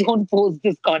like, don't post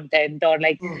this content, or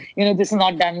like, Hmm. this is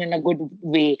not done in a good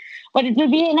way, but it will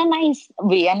be in a nice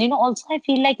way. And also I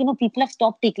feel like people have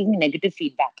stopped taking negative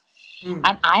feedback, Hmm.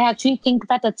 and I actually think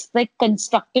that it's like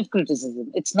constructive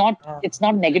criticism. It's not Ah. it's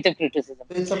not negative criticism.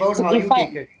 So it's about So how if you I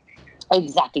take it.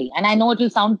 exactly, and I know it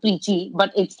will sound preachy,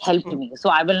 but it's helped Hmm. me. So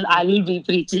I will be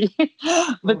preachy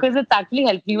Hmm. because it's actually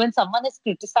helped me. When someone has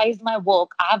criticized my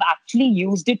work, I've actually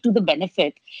used it to the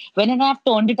benefit when I've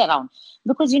turned it around.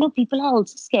 Because people are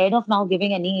also scared of now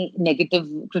giving any negative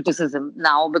criticism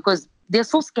now, because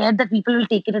they're so scared that people will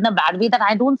take it in a bad way, that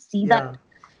I don't see that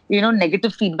Yeah.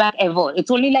 negative feedback ever.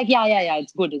 It's only like, yeah,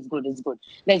 it's good, it's good.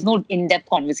 There's no in-depth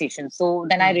conversation. So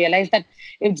then I Hmm. realized that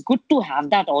it's good to have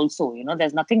that also.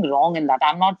 There's nothing wrong in that.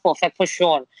 I'm not perfect for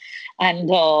sure.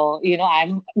 And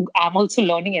I'm also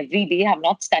learning every day. I've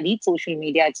not studied social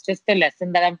media. It's just a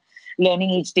lesson that I'm learning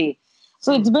each day.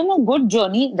 So Hmm. it's been a good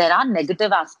journey. There are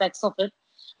negative aspects of it,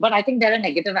 but I think there are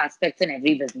negative aspects in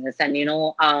every business. And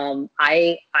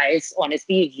I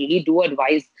honestly really do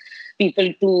advise people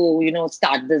to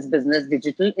start this business.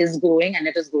 Digital is growing, and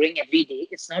it is growing every day.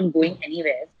 It's not Hmm. going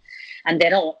anywhere. And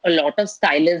there are a lot of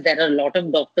stylists, there are a lot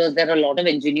of doctors, there are a lot of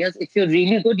engineers. If you're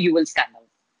really good, you will stand out.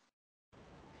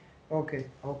 Okay,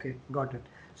 okay, got it.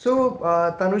 So,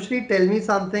 Tanushri, tell me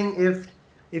something.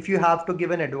 If you have to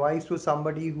give an advice to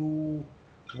somebody who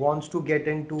wants to get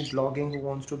into blogging, who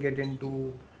wants to get into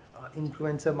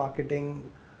influencer marketing,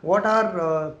 what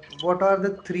are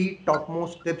the three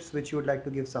topmost tips which you would like to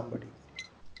give somebody?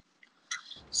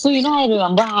 So, I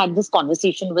remember I had this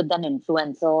conversation with an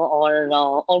influencer,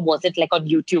 or was it like on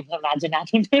YouTube? Imagine, I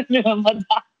don't remember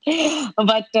that.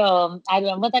 But I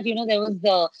remember that, there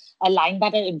was a line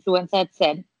that an influencer had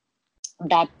said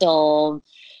that,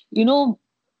 you know,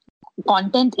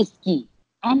 content is key.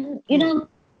 And, Hmm.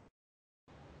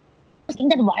 I was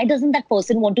thinking that why doesn't that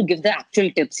person want to give the actual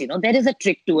tips? There is a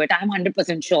trick to it. I'm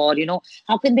 100% sure.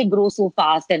 How can they grow so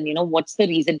fast? And, what's the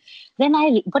reason?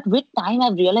 But with time,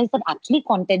 I've realized that actually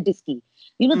content is key.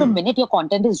 The Hmm. minute your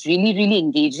content is really, really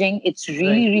engaging, it's Right.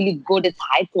 really, really good, it's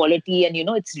high quality, and,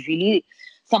 it's really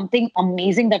something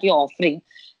amazing that you're offering.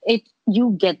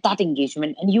 You get that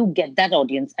engagement and you get that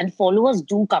audience, and followers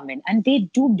do come in and they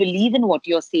do believe in what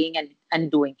you're saying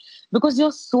and doing, because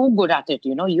you're so good at it.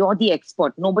 You're the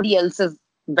expert. Nobody else is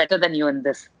better than you in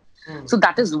this. Hmm. So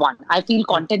that is one. I feel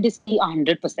Hmm. content is key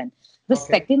 100%. The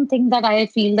Okay. second thing that I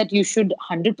feel that you should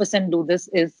 100% do this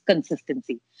is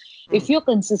consistency. Hmm. If you're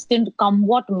consistent, come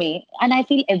what may, and I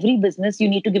feel every business you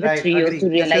need to give it Right, 3 years to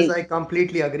agree. This is, realize. I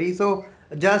completely agree. So,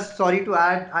 just sorry to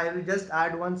add, I will just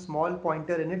add one small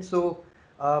pointer in it. So,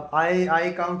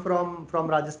 I come from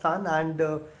Rajasthan, and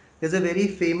there's a very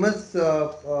famous.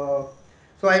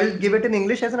 So I will give it in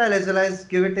English as well as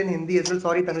give it in Hindi as well.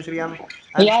 Sorry, Tanushri, I'm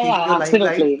Yeah, stealing yeah, your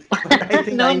limelight, absolutely. but I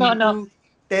think No, I no, need no. to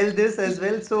tell this as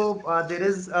well. So there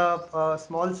is a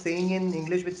small saying in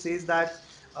English which says that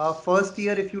first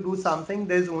year if you do something,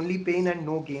 there's only pain and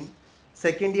no gain.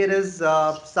 Second year is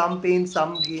some pain,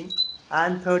 some gain,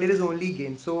 and third year is only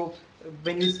gain. So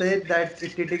when you said that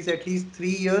it takes at least 3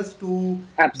 years to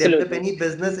develop Absolutely. any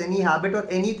business, any habit, or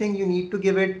anything, you need to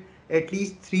give it at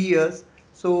least 3 years.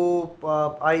 So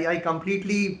I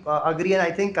completely agree, and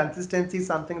I think consistency is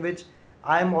something which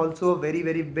I am also a very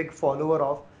very big follower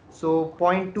of. So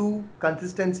point two,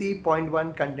 consistency. Point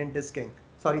one, content is king.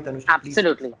 Sorry, Tanushri, please.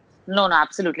 Absolutely. No, no,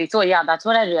 absolutely. So yeah, that's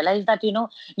what I realized, that,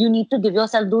 you need to give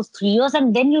yourself those 3 years,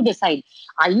 and then you decide,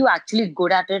 are you actually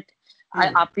good at it?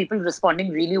 Hmm. Are people responding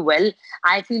really well?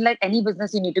 I feel like any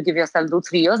business, you need to give yourself those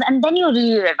 3 years, and then you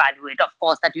reevaluate, of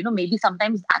course, that, maybe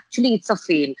sometimes actually it's a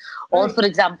fail. Or Right. for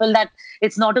example, that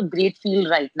it's not a great field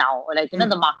right now. Or like, Hmm.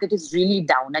 the market is really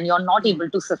down and you're not Hmm. able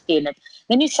to sustain it.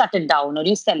 Then you shut it down or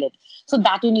you sell it. So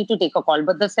that you need to take a call.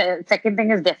 But the second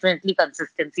thing is definitely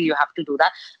consistency. You have to do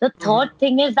that. The Hmm. third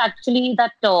thing is actually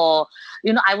that,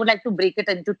 I would like to break it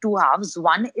into two halves.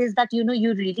 One is that, you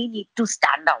really need to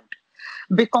stand out.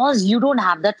 because you don't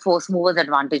have that first movers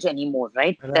advantage anymore,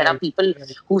 right? There are Right. people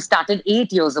Right. who started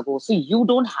 8 years ago, so you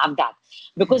don't have that.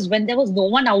 Because when there was no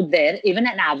one out there, even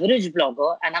an average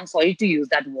blogger, and I'm sorry to use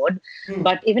that word, Hmm.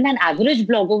 but even an average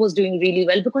blogger was doing really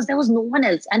well because there was no one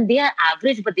else. And they are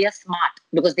average, but they are smart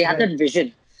because they have Right. that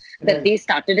vision that Right. they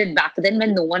started it back then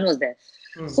when no one was there.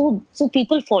 Hmm. So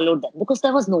people followed them because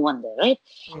there was no one there, right?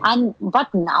 Hmm. And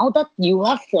but now that you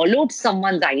have followed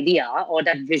someone's idea or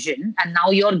that vision, and now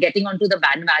you're getting onto the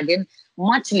bandwagon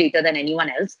much later than anyone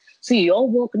else. So your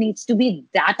work needs to be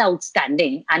that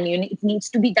outstanding, and it needs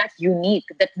to be that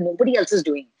unique that nobody else is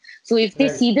doing. So if they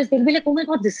Right. see this, they'll be like, "Oh my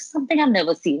God, this is something I've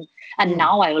never seen," and Hmm.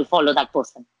 now I will follow that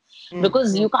person Hmm.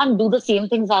 because Hmm. you can't do the same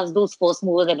things as those first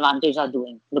movers advantage are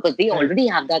doing because they Right. already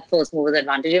have that first movers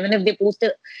advantage. Even if they post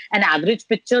an average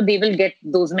picture, they will get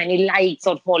those many likes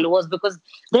or followers because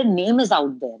their name is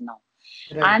out there now.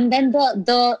 Right. And then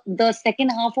the second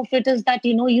half of it is that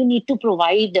you need to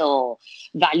provide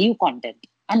value content.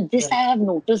 And this I Right. have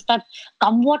noticed that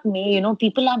come what may,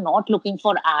 people are not looking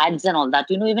for ads and all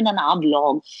that. Even in our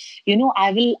blog,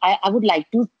 I would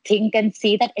like to think and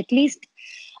say that at least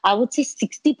I would say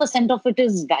 60% of it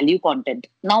is value content.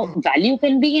 Now, Hmm. value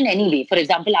can be in any way. For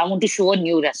example, I want to show a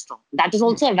new restaurant. That is Hmm.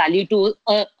 also a value to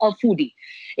a foodie.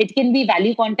 It can be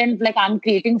value content like I'm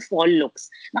creating fall looks.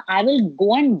 Now, I will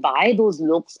go and buy those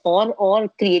looks or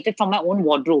create it from my own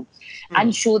wardrobe Hmm.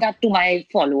 and show that to my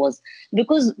followers.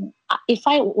 Because if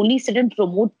I only sit and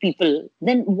promote people,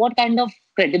 then what kind of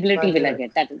credibility will I Right.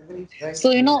 get? That Right.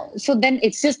 so Right. so then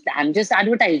it's just I'm just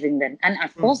advertising then, and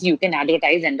of Hmm. course you can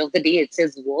advertise. End of the day, it's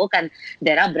his work, and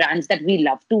there are brands that we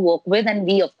love to work with, and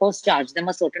we of course charge them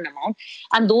a certain amount,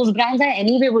 and those brands I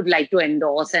anyway would like to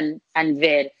endorse and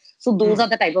wear. So those Hmm. are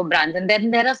the type of brands, and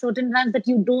then there are certain brands that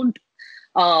you don't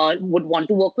would want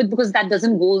to work with because that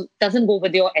doesn't go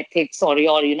with your ethics or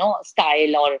your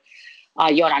style or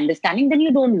your understanding. Then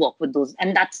you don't work with those,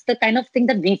 and that's the kind of thing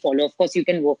that we follow. Of course you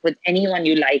can work with anyone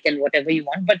you like and whatever you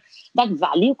want, but that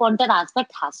value content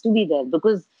aspect has to be there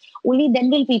because only then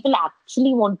will people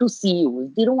actually want to see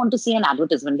you. They don't want to see an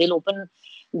advertisement. They'll open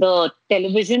the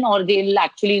television or they'll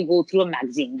actually go through a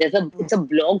magazine. It's a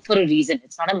blog for a reason.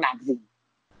 It's not a magazine.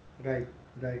 Right.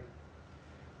 Right.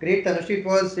 Great,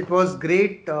 Tanushree. It was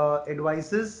great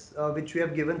advices which we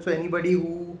have given. So anybody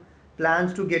who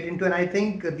plans to get into, and I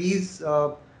think these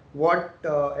what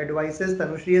advices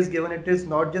Tanushree has given, it is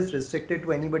not just restricted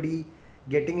to anybody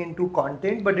getting into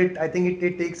content, but I think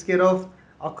it takes care of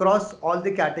across all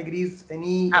the categories.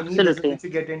 Any business Absolutely. which you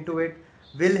get into it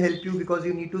will help you because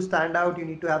you need to stand out, you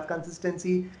need to have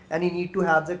consistency, and you need to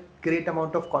have the great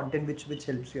amount of content which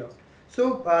helps you out.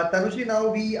 So, Tanushri, now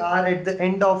we are at the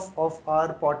end of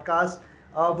our podcast.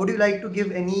 Would you like to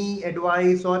give any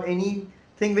advice or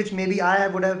anything which maybe I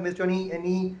would have missed?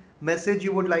 Any message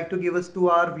you would like to give us to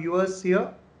our viewers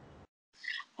here?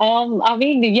 I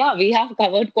mean, yeah, we have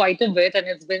covered quite a bit, and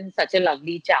it's been such a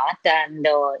lovely chat. And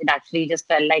it actually just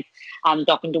felt like I'm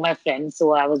talking to my friends.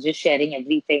 So I was just sharing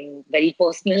everything, very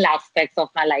personal aspects of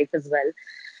my life as well.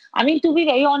 I mean, to be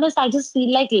very honest, I just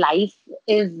feel like life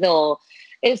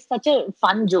is such a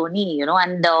fun journey,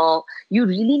 and you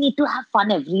really need to have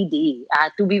fun every day.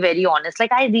 To be very honest,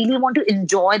 like I really want to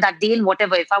enjoy that day and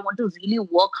whatever. If I want to really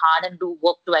work hard and do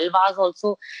work 12 hours,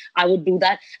 also I would do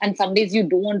that. And some days you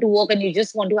don't want to work and you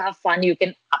just want to have fun, you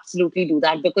can absolutely do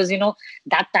that because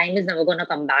that time is never going to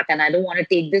come back. And I don't want to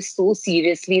take this so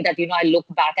seriously that I look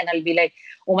back and I'll be like,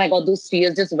 oh my God, those 3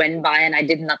 years just went by and I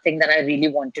did nothing that I really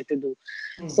wanted to do.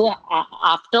 Hmm. So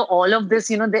after all of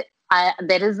this,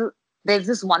 there's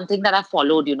this one thing that I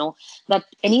followed, that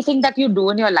anything that you do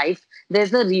in your life,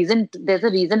 there's a reason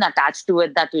attached to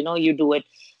it that, you do it.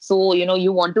 So,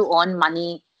 you want to earn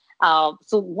money.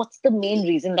 So what's the main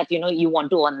reason that, you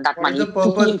want to earn that What is the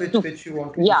money to purpose feel, which you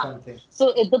want to do yeah. something?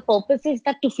 So if the purpose is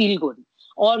that to feel good,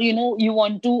 or you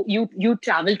want to you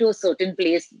travel to a certain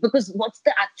place because what's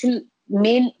the actual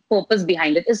main purpose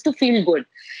behind it is to feel good.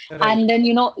 Right. And then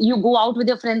you go out with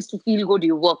your friends to feel good,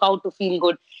 you work out to feel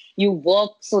good, you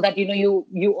work so that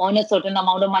you earn a certain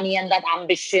amount of money and that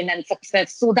ambition and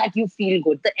success so that you feel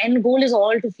good. The end goal is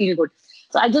all to feel good.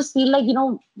 So I just feel like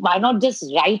why not just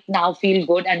right now feel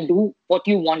good and do what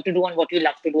you want to do and what you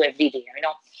love to do every day.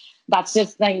 That's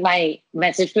just like my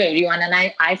message to everyone, and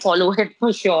I follow it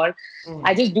for sure. Hmm.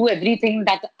 I just do everything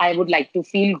that I would like to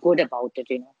feel good about it.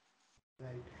 Right.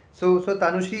 So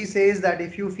Tanushri says that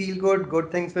if you feel good, good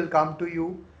things will come to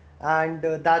you, and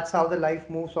that's how the life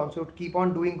moves on. So keep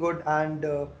on doing good, and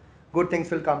good things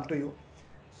will come to you.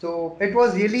 So it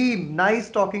was really nice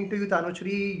talking to you,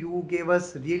 Tanushri. You gave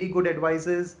us really good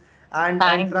advices, and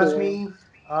Thank trust you. me,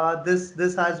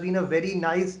 this has been a very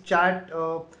nice chat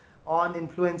on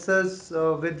influencers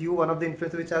with you, one of the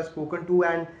influencers which I've spoken to,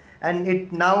 and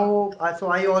it now. So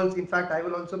I also, in fact, I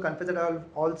will also confess that I've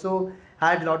also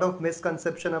had a lot of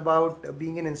misconception about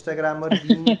being an Instagrammer,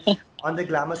 being on the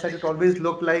glamour side. It always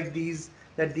looked like these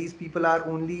people are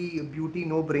only beauty,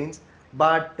 no brains.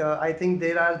 But I think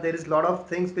there is a lot of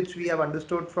things which we have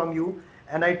understood from you,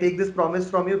 and I take this promise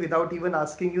from you without even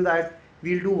asking you that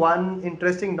we'll do one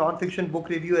interesting non-fiction book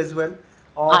review as well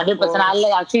of 100%.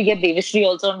 I'll actually get Devashri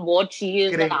also on board. She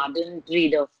is an great, ardent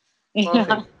reader. Yeah.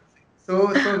 perfect. So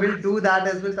we'll do that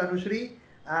as well, Tanushri,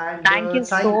 and Thank you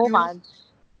thank so you. much.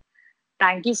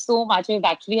 Thank you so much. It was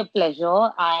actually a pleasure.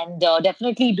 And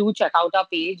definitely do check out our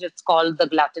page. It's called The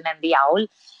Glutton and the Owl.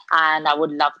 And I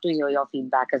would love to hear your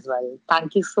feedback as well.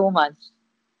 Thank you so much.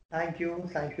 Thank you,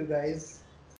 guys.